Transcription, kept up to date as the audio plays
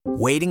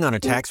Waiting on a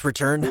tax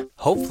return?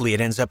 Hopefully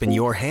it ends up in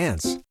your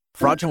hands.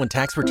 Fraudulent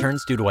tax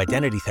returns due to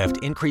identity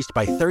theft increased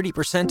by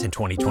 30% in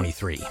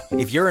 2023.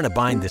 If you're in a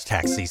bind this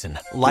tax season,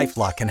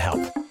 LifeLock can help.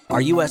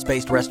 Our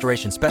U.S.-based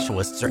restoration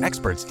specialists are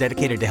experts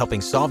dedicated to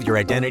helping solve your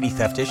identity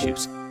theft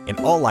issues. And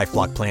all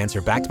LifeLock plans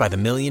are backed by the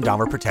 $1 Million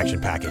Protection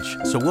Package.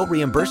 So we'll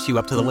reimburse you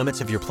up to the limits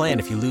of your plan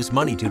if you lose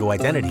money due to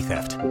identity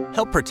theft.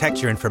 Help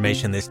protect your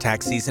information this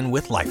tax season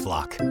with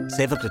LifeLock.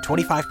 Save up to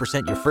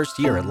 25% your first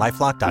year at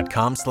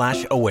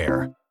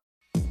LifeLock.com/aware.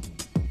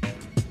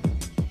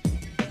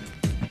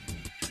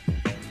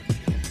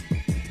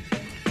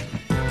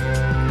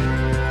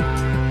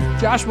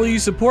 Josh, will you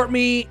support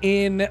me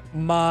in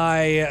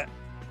my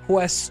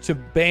quest to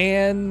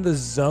ban the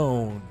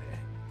zone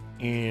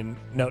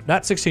not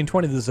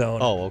 1620 the zone.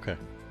 Oh, okay.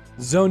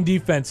 Zone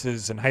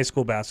defenses in high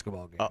school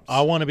basketball games.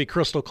 I want to be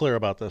crystal clear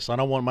about this. I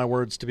don't want my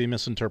words to be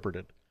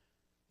misinterpreted.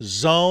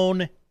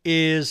 Zone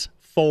is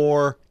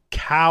for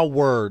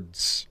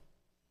cowards.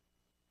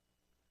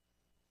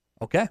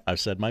 Okay. I've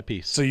said my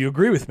piece. So you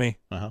agree with me?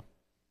 Uh-huh.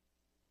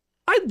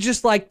 I'd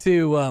just like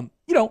to, and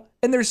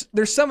there's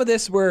some of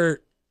this where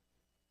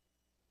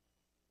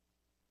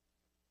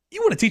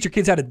you want to teach your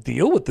kids how to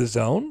deal with the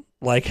zone.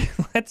 Like,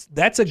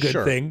 that's a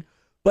good thing.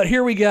 But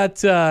here we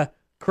got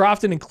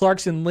Crofton and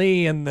Clarkson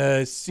Lee in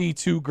the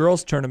C2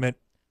 girls tournament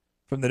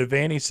from the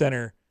Devaney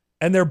Center,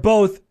 and they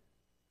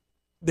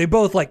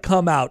both like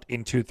come out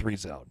in 2-3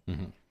 zone.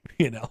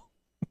 Mm-hmm.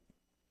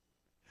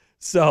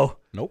 So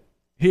nope.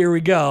 Here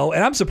we go,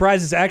 and I'm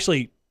surprised it's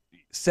actually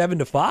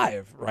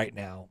 7-5 right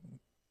now,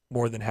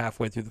 more than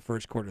halfway through the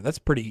first quarter. That's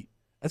pretty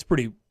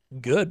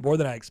good, more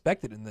than I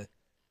expected in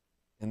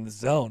the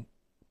zone.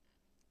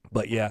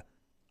 But yeah.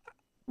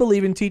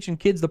 Believe in teaching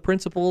kids the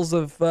principles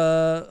of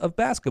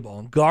basketball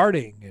and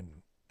guarding and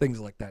things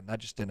like that, not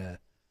just in a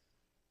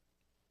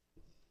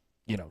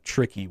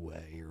tricky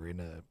way or in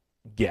a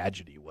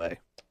gadgety way.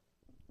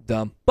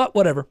 Dumb, but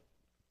whatever.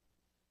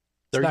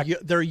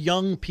 They're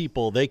young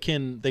people. They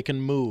can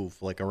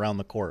move like around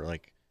the court.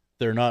 Like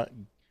they're not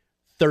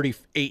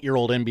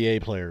 38-year-old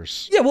NBA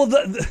players. Yeah,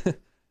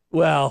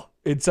 well,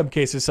 in some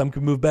cases, some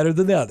can move better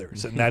than the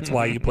others, and that's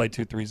why you play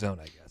 2-3 zone,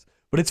 I guess.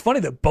 But it's funny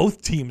that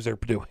both teams are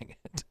doing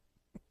it.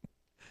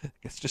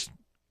 It's just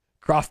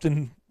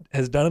Crofton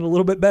has done it a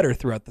little bit better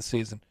throughout the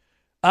season.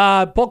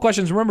 Poll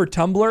questions. Remember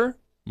Tumblr?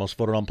 Most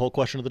voted on poll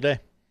question of the day.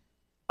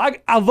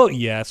 I'll vote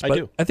yes, but I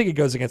do. I think it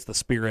goes against the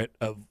spirit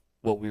of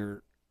what we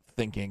were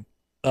thinking.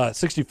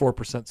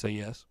 64% say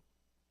yes.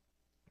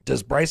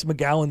 Does Bryce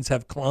McGowens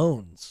have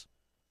clones?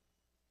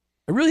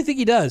 I really think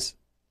he does.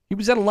 He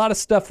was at a lot of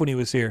stuff when he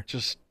was here.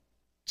 Just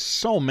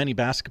so many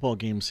basketball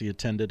games he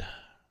attended.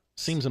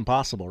 Seems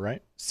impossible,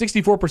 right?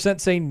 64%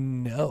 say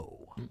no.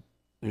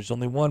 There's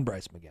only one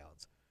Bryce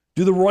McGowens.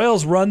 Do the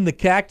Royals run the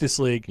Cactus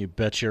League? You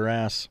bet your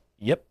ass.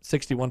 Yep,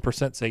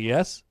 61% say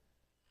yes.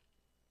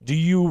 Do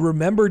you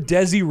remember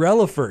Desi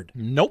Relaford?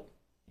 Nope.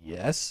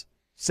 Yes.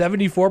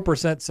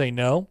 74% say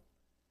no.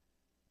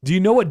 Do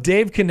you know what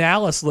Dave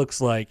Canales looks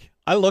like?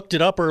 I looked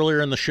it up earlier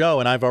in the show,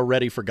 and I've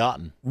already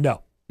forgotten.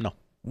 No.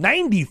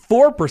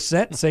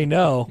 94% say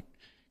no.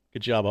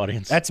 Good job,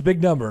 audience. That's a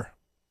big number.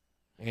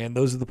 And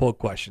those are the poll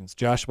questions.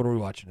 Josh, what are we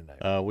watching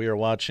tonight? We are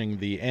watching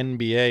the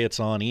NBA. It's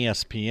on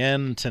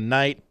ESPN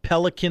tonight.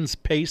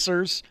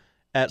 Pelicans-Pacers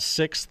at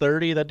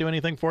 6:30. That do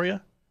anything for you?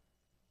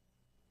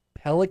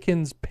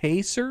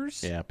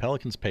 Pelicans-Pacers? Yeah,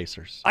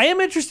 Pelicans-Pacers. I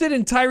am interested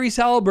in Tyrese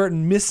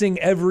Halliburton missing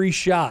every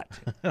shot.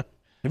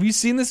 Have you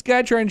seen this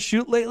guy try and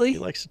shoot lately? He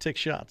likes to take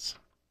shots.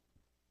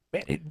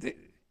 Man,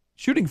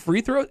 shooting free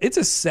throws? It's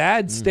a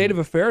sad state of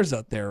affairs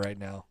out there right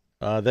now.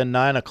 Then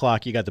 9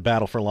 o'clock, you got the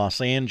battle for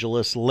Los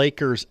Angeles.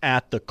 Lakers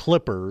at the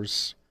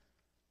Clippers.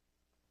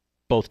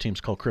 Both teams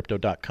call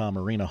Crypto.com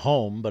Arena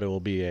home, but it will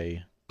be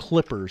a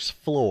Clippers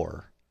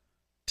floor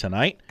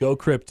tonight. Go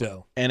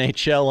Crypto.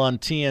 NHL on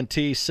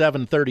TNT,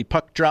 7:30.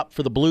 Puck drop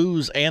for the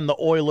Blues and the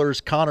Oilers.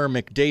 Connor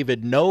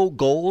McDavid, no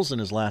goals in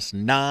his last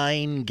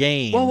 9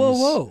 games.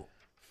 Whoa.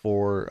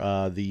 For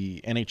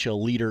the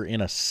NHL leader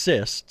in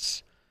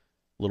assists.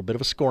 A little bit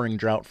of a scoring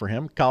drought for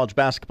him. College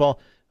basketball.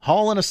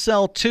 Hall in a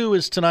Cell 2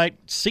 is tonight.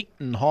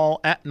 Seton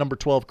Hall at number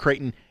 12,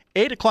 Creighton.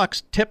 8 o'clock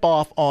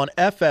tip-off on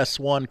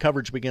FS1.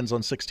 Coverage begins on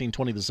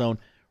 1620 The Zone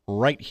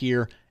right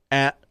here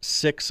at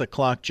 6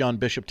 o'clock. John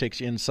Bishop takes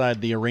you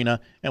inside the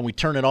arena, and we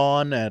turn it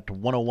on at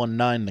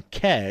 101.9 The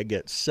Keg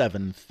at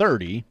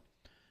 7:30.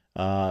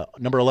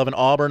 Number 11,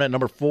 Auburn at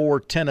number 4,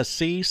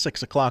 Tennessee,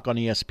 6 o'clock on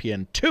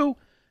ESPN2.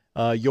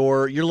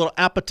 Your little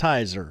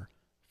appetizer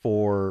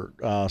for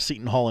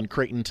Seton Hall and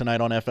Creighton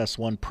tonight on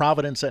FS1.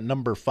 Providence at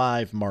number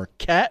 5,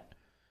 Marquette.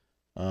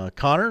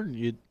 Connor,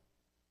 you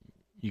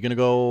going to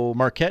go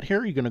Marquette here?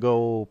 Or you going to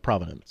go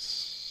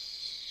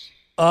Providence?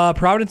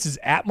 Providence is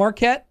at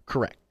Marquette?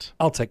 Correct.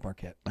 I'll take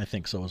Marquette. I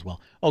think so as well.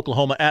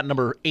 Oklahoma at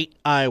number 8,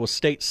 Iowa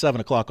State, 7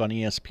 o'clock on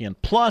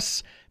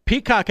ESPN+.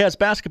 Peacock has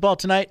basketball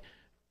tonight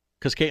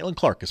because Caitlin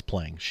Clark is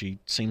playing. She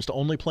seems to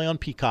only play on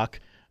Peacock.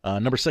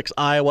 Number 6,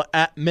 Iowa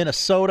at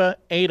Minnesota,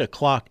 8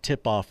 o'clock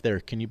tip-off there.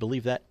 Can you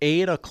believe that?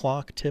 8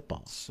 o'clock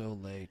tip-off. So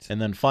late.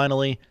 And then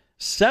finally,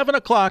 7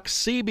 o'clock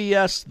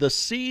CBS, the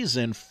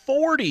season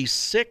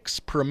 46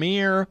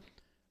 premiere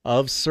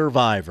of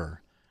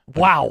Survivor.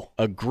 Wow.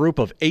 A group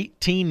of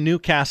 18 new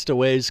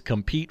castaways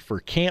compete for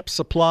camp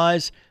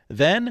supplies.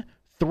 Then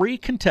 3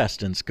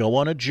 contestants go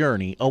on a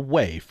journey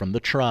away from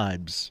the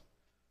tribes.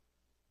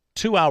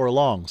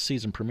 2-hour-long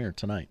season premiere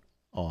tonight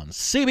on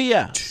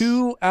CBS.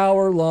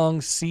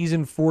 2-hour-long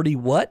season 40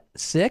 what?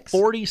 6?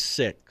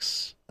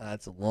 46.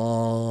 That's a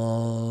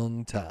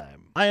long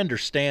time. I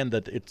understand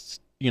that it's,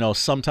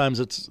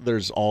 sometimes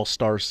there's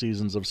all-star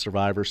seasons of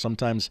Survivor.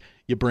 Sometimes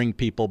you bring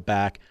people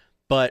back.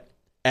 But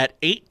at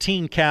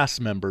 18 cast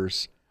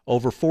members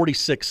over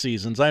 46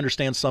 seasons, I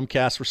understand some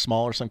casts were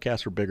smaller, some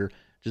casts were bigger.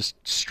 Just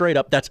straight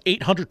up, that's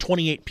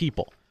 828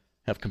 people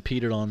have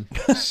competed on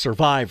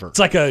Survivor. It's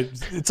like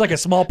a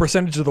small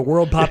percentage of the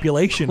world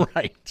population.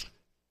 Right.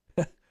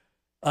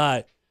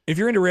 If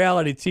you're into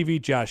reality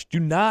TV, Josh, do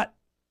not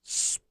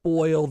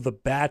spoil The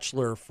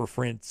Bachelor for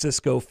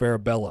Francisco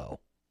Farabello.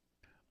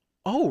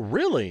 Oh,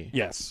 really?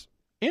 Yes.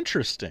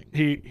 Interesting.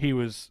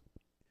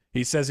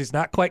 He says he's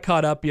not quite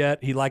caught up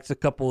yet. He likes a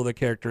couple of the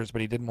characters,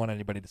 but he didn't want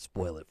anybody to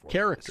spoil it for him.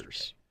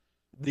 Characters.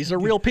 These are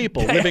real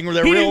people living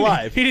their real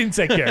life. He didn't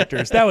say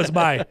characters. That was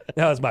my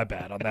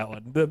bad on that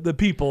one. The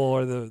people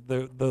or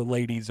the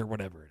ladies or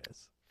whatever it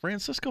is.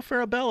 Francisco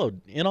Farabello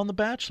in on The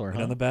Bachelor,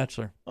 huh? On The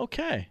Bachelor.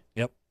 Okay.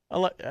 Yep.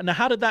 Now,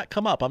 how did that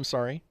come up? I'm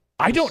sorry.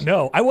 I don't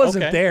know. I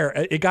wasn't Okay. there.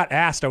 It got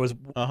asked. I was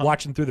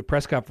watching through the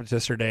press conference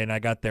yesterday, and I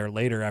got there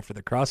later after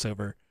the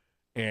crossover,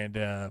 and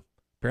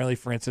apparently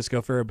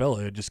Francisco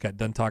Farabello had just got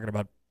done talking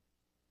about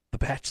The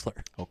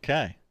Bachelor.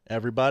 Okay.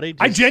 Everybody.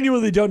 I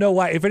genuinely don't know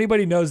why. If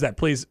anybody knows that,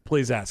 please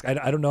ask.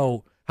 I don't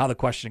know how the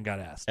question got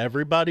asked.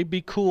 Everybody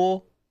be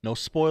cool. No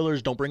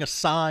spoilers. Don't bring a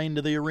sign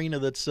to the arena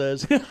that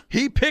says,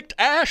 he picked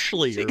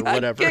Ashley or Got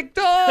whatever. kicked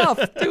off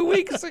 2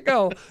 weeks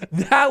ago.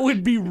 That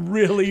would be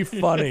really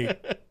funny.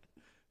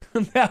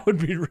 That would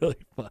be really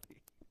funny.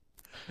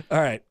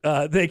 All right.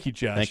 Thank you,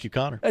 Josh. Thank you,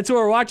 Connor. That's what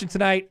we're watching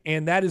tonight,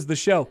 and that is the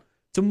show.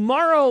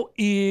 Tomorrow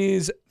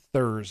is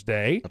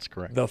Thursday. That's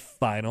correct. The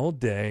final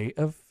day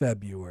of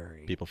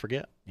February. People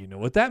forget. You know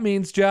what that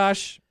means,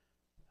 Josh?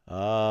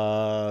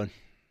 No.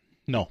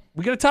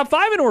 We got a top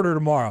 5 in order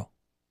tomorrow.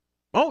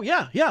 Oh,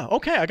 yeah.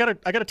 Okay. I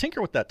gotta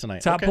tinker with that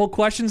tonight. Top okay. poll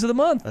questions of the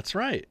month. That's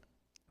right.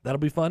 That'll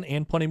be fun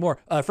and plenty more.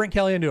 Frank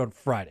Caliendo on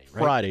Friday,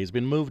 right? Friday. He's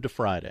been moved to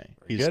Friday.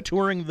 Very He's good.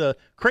 touring the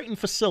Creighton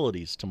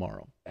facilities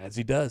tomorrow. As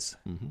he does.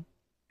 Mm-hmm.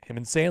 Him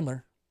and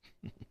Sandler.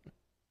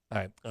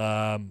 All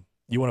right.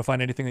 You want to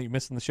find anything that you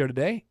missed in the show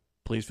today?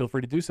 Please feel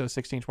free to do so.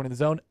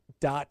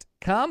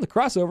 1620thezone.com. The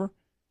crossover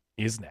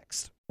is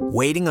next.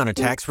 Waiting on a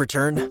tax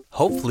return?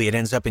 Hopefully it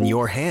ends up in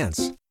your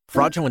hands.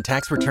 Fraudulent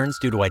tax returns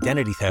due to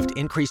identity theft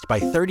increased by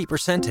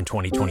 30% in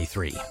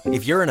 2023.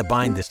 If you're in a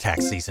bind this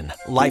tax season,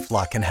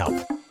 LifeLock can help.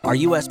 Our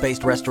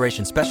U.S.-based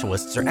restoration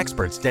specialists are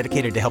experts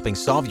dedicated to helping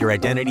solve your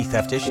identity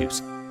theft issues.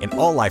 And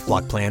all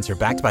LifeLock plans are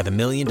backed by the $1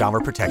 Million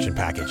Protection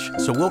Package.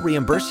 So we'll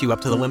reimburse you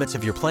up to the limits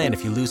of your plan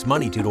if you lose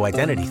money due to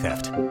identity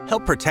theft.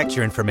 Help protect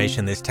your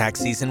information this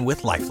tax season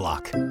with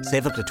LifeLock.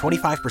 Save up to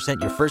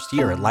 25% your first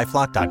year at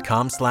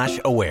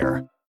LifeLock.com/aware.